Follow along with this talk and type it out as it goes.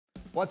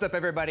What's up,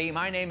 everybody?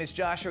 My name is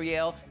Joshua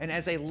Yale, and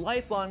as a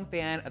lifelong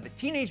fan of the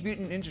Teenage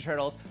Mutant Ninja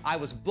Turtles, I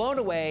was blown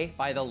away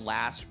by The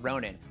Last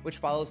Ronin, which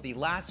follows the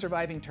last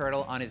surviving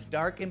turtle on his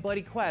dark and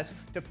bloody quest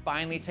to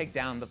finally take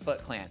down the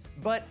Foot Clan.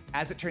 But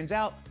as it turns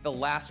out, The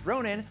Last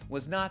Ronin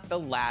was not the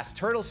last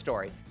turtle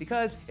story,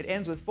 because it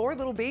ends with 4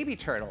 little baby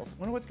turtles.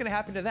 Wonder what's gonna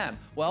happen to them?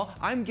 Well,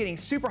 I'm getting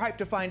super hyped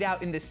to find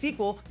out in the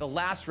sequel, The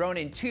Last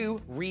Ronin II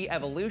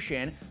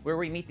Re-Evolution, where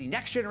we meet the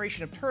next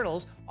generation of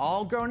turtles,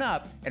 all grown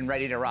up and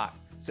ready to rock.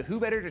 So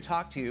who better to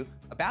talk to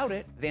about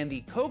it than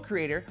the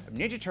co-creator of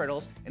Ninja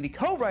Turtles and the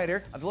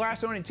co-writer of The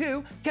Last Ronin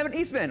II, Kevin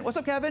Eastman. What's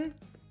up, Kevin?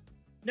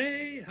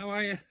 Hey, how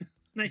are you?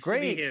 Nice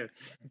Great. to be here.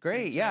 Great,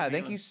 Thanks yeah,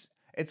 thank you.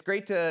 It's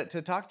great to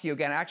talk to you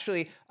again. I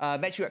actually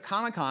met you at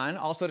Comic-Con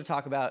also to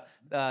talk about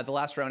The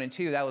Last Ronin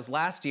II. That was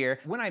last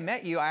year. When I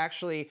met you, I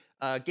actually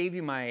gave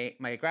you my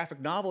graphic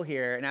novel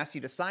here and asked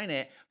you to sign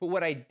it. But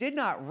what I did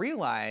not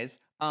realize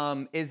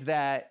is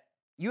that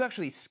you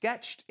actually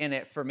sketched in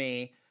it for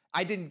me.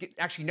 I didn't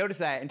actually notice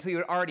that until you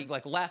had already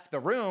left the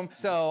room.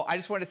 So I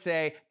just want to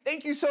say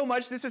thank you so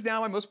much. This is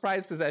now my most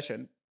prized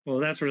possession. Well,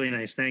 that's really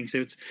nice. Thanks.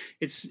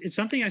 It's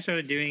something I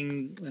started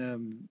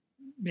doing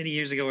many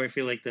years ago. Where I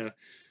feel like the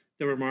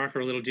remark or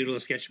a little doodle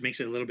sketch makes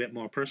it a little bit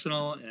more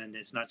personal, and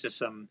it's not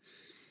just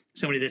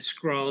somebody that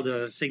scrawled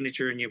a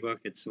signature in your book.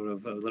 It's sort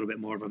of a little bit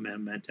more of a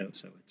memento.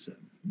 So it's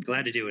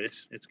glad to do it.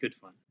 It's good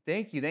fun.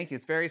 Thank you.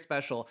 It's very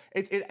special.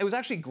 It was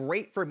actually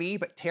great for me,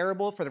 but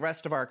terrible for the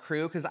rest of our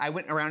crew, because I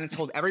went around and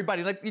told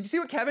everybody, did you see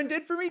what Kevin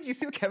did for me? Did you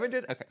see what Kevin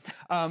did? Okay.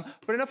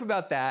 But enough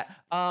about that.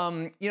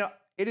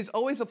 It is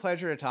always a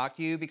pleasure to talk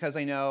to you, because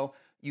I know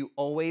you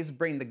always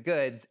bring the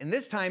goods. And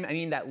this time, I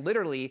mean that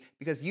literally,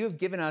 because you have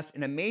given us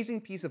an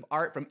amazing piece of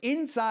art from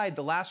inside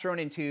The Last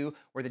Ronin II,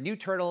 where the new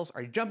turtles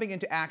are jumping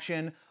into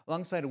action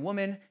alongside a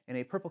woman in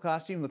a purple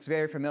costume. Looks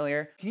very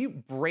familiar. Can you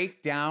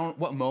break down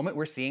what moment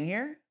we're seeing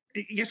here?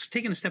 Yes,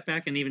 taking a step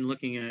back and even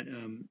looking at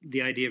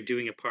the idea of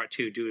doing a part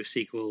 2, do a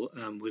sequel,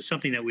 was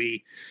something that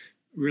we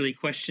really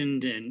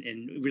questioned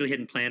and really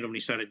hadn't planned when we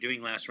started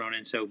doing Last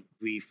Ronin. So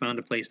we found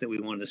a place that we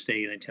wanted to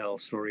stay in and tell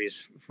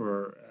stories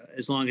for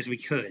as long as we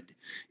could.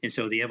 And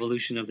so the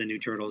evolution of the new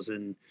turtles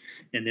and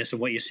this,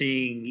 and what you're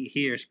seeing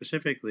here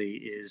specifically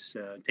is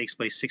takes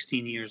place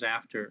 16 years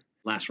after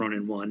Last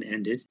Ronin 1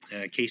 ended.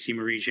 Casey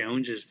Marie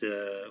Jones is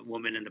the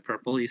woman in the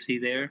purple you see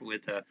there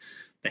with the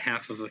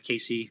half of a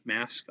Casey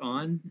mask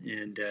on.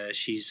 And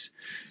she's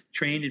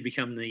trained and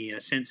become the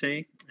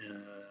sensei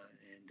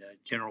and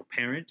general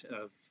parent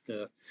of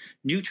the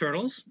new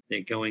turtles. They're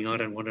going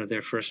out on one of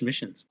their first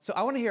missions. So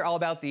I want to hear all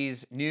about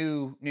these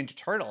new Ninja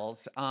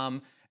Turtles.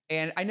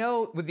 And I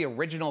know with the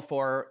original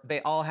 4,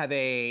 they all have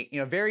a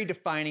very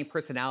defining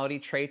personality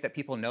trait that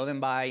people know them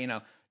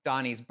by.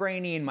 Donnie's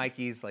brainy and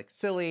Mikey's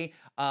silly.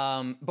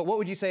 But what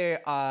would you say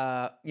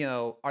are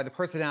the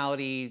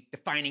personality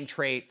defining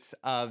traits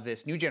of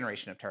this new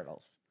generation of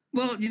turtles?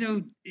 Well,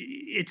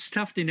 it's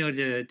tough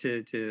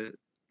to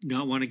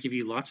not want to give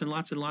you lots and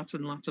lots and lots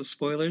and lots of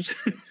spoilers.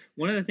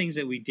 One of the things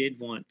that we did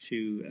want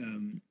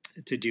to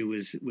do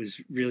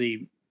was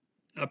really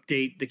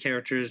update the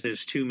characters.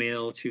 There's 2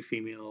 male, 2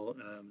 female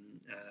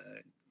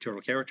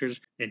turtle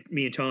characters, and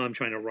me and Tom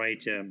trying to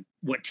write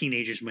what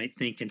teenagers might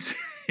think and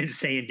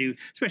say and do,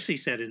 especially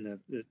set in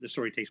the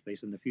story takes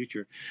place in the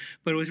future.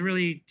 But it was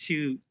really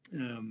to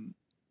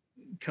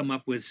come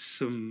up with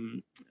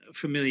some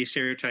familiar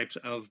stereotypes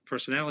of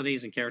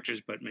personalities and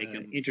characters, but make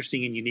them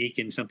interesting and unique,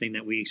 and something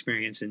that we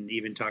experience, and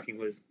even talking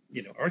with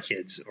our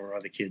kids or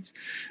other kids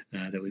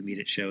that we meet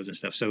at shows and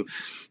stuff. So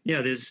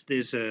yeah,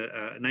 there's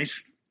a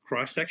nice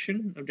cross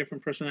section of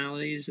different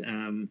personalities.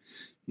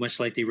 Much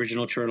like the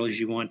original turtles,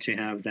 you want to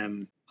have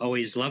them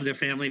always love their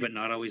family, but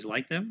not always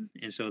like them.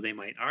 And so they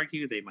might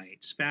argue, they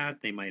might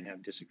spat, they might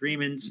have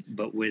disagreements,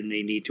 but when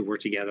they need to work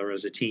together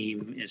as a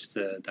team, it's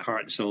the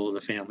heart and soul of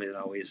the family that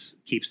always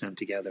keeps them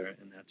together.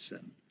 And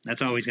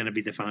that's always going to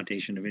be the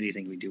foundation of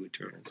anything we do with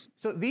turtles.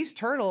 So these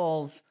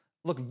turtles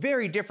look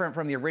very different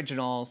from the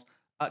originals.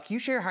 Can you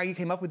share how you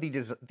came up with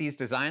these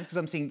designs? Because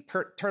I'm seeing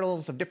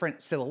turtles of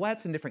different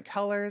silhouettes and different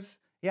colors.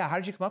 Yeah, how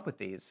did you come up with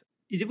these?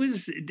 It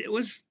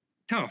was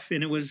tough,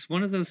 and it was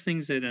one of those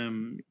things that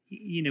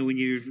when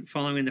you're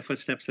following in the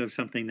footsteps of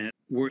something that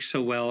works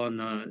so well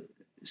on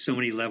so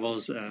many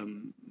levels,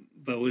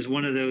 but it was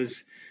one of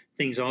those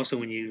things also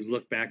when you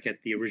look back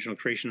at the original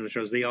creation of the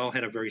shows, they all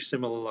had a very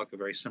similar look, a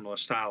very similar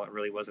style. It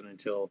really wasn't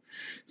until,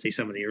 say,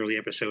 some of the early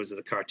episodes of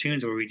the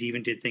cartoons where we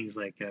even did things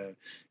like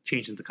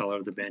changing the color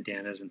of the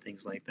bandanas and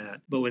things like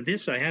that. But with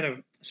this, I had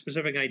a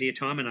specific idea.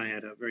 Tom and I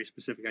had a very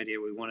specific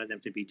idea. We wanted them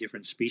to be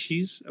different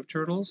species of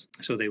turtles,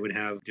 so they would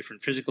have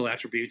different physical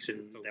attributes,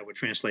 and that would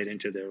translate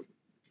into their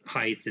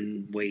height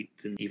and weight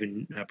and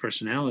even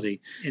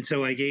personality. And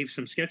so I gave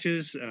some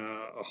sketches,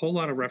 a whole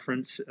lot of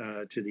reference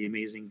to the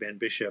amazing Ben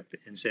Bishop,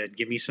 and said,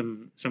 give me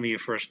some of your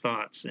first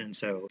thoughts. And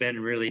so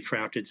Ben really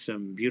crafted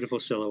some beautiful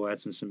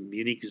silhouettes and some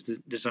unique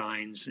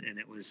designs. And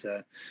it was,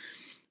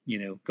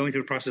 going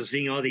through the process of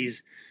seeing all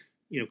these,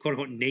 quote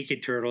unquote,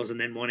 naked turtles, and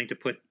then wanting to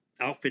put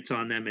outfits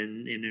on them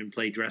and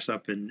play dress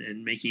up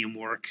and making them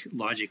work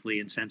logically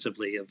and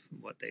sensibly of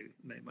what they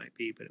might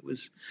be. But it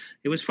was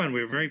fun.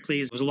 We were very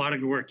pleased. It was a lot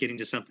of work getting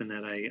to something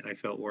that I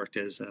felt worked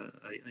as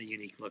a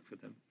unique look for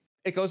them.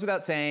 It goes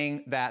without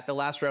saying that The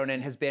Last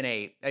Ronin has been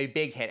a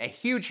big hit, a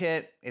huge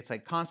hit. It's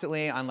like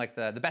constantly on like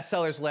the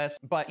bestsellers list.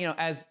 But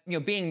as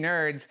being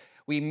nerds,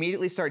 we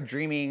immediately start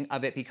dreaming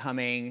of it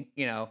becoming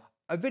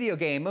a video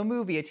game, a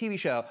movie, a TV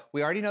show.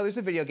 We already know there's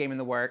a video game in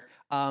the work.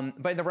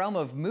 But in the realm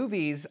of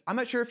movies, I'm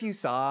not sure if you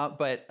saw,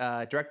 but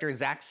director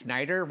Zack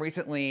Snyder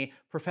recently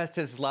professed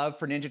his love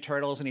for Ninja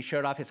Turtles, and he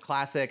showed off his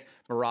classic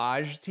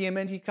Mirage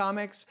TMNT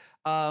comics.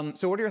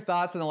 So what are your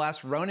thoughts on the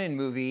Last Ronin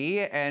movie,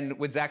 and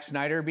would Zack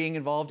Snyder being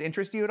involved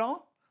interest you at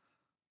all?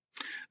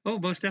 Oh,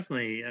 most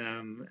definitely.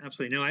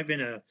 Absolutely. No, I've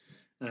been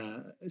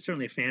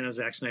certainly a fan of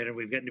Zack Snyder.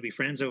 We've gotten to be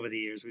friends over the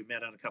years. We've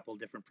met on a couple of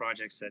different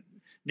projects that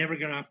never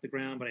got off the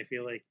ground, but I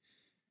feel like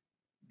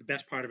the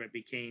best part of it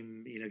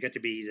became, we get to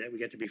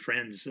be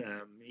friends.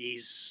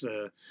 He's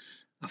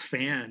a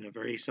fan, a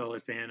very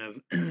solid fan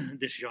of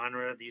this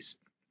genre, these,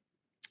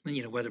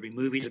 whether it be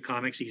movies or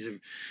comics. He's a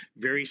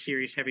very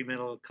serious heavy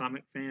metal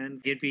comic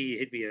fan. He'd be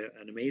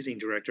an amazing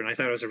director. And I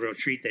thought it was a real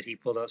treat that he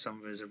pulled out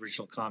some of his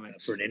original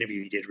comics for an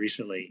interview he did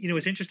recently.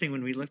 It's interesting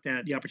when we looked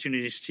at the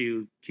opportunities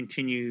to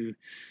continue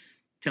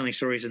telling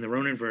stories in the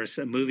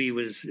Roninverse. A movie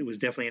was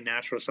definitely a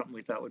natural, something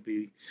we thought would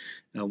be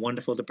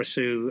wonderful to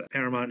pursue.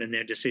 Paramount and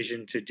their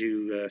decision to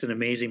do an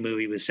amazing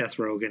movie with Seth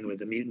Rogen with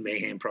the Mutant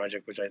Mayhem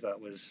Project, which I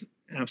thought was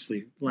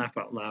absolutely laugh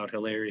out loud,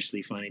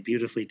 hilariously funny,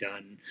 beautifully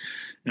done.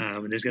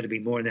 And there's going to be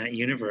more in that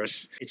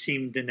universe. It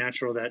seemed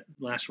natural that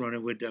Last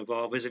Ronin would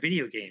evolve as a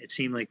video game. It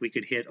seemed like we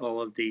could hit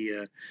all of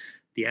the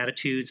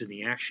attitudes and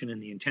the action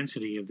and the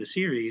intensity of the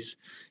series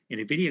in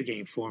a video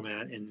game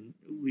format. And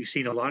we've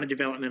seen a lot of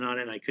development on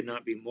it. I could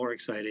not be more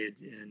excited.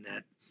 And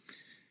that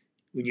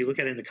when you look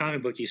at it in the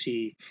comic book, you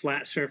see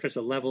flat surface,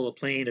 a level, a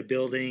plane, a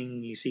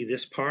building, you see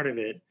this part of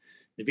it.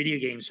 The video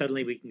game,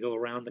 suddenly we can go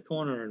around the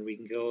corner and we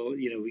can go,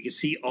 we can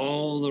see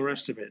all the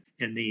rest of it.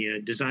 And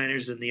the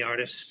designers and the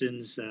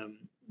artisans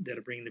that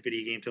are bringing the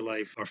video game to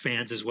life are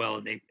fans as well.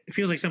 And it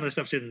feels like some of the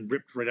stuff's been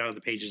ripped right out of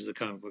the pages of the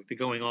comic book. They're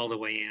going all the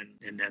way in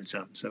and then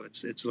some. So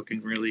it's looking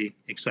really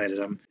excited.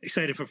 I'm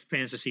excited for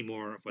fans to see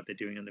more of what they're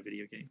doing on the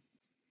video game.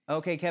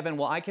 Okay, Kevin.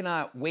 Well, I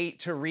cannot wait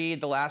to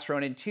read The Last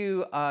Ronin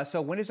II.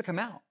 So when does it come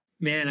out?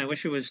 Man, I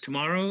wish it was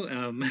tomorrow.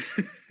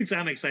 So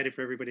I'm excited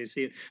for everybody to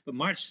see it. But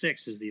March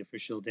 6th is the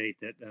official date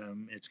that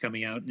it's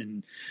coming out.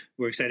 And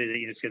we're excited that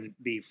it's going to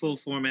be full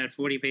format,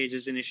 40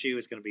 pages an issue.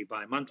 It's going to be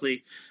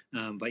bi-monthly.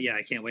 But yeah,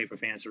 I can't wait for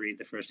fans to read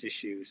the first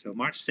issue. So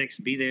March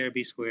 6th, be there,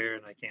 be square,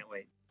 and I can't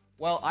wait.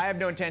 Well, I have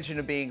no intention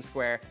of being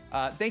square.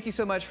 Thank you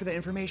so much for the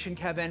information,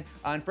 Kevin.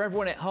 And for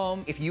everyone at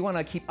home, if you want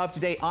to keep up to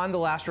date on The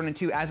Last Ronin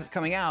II as it's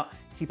coming out,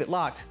 keep it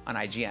locked on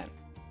IGN.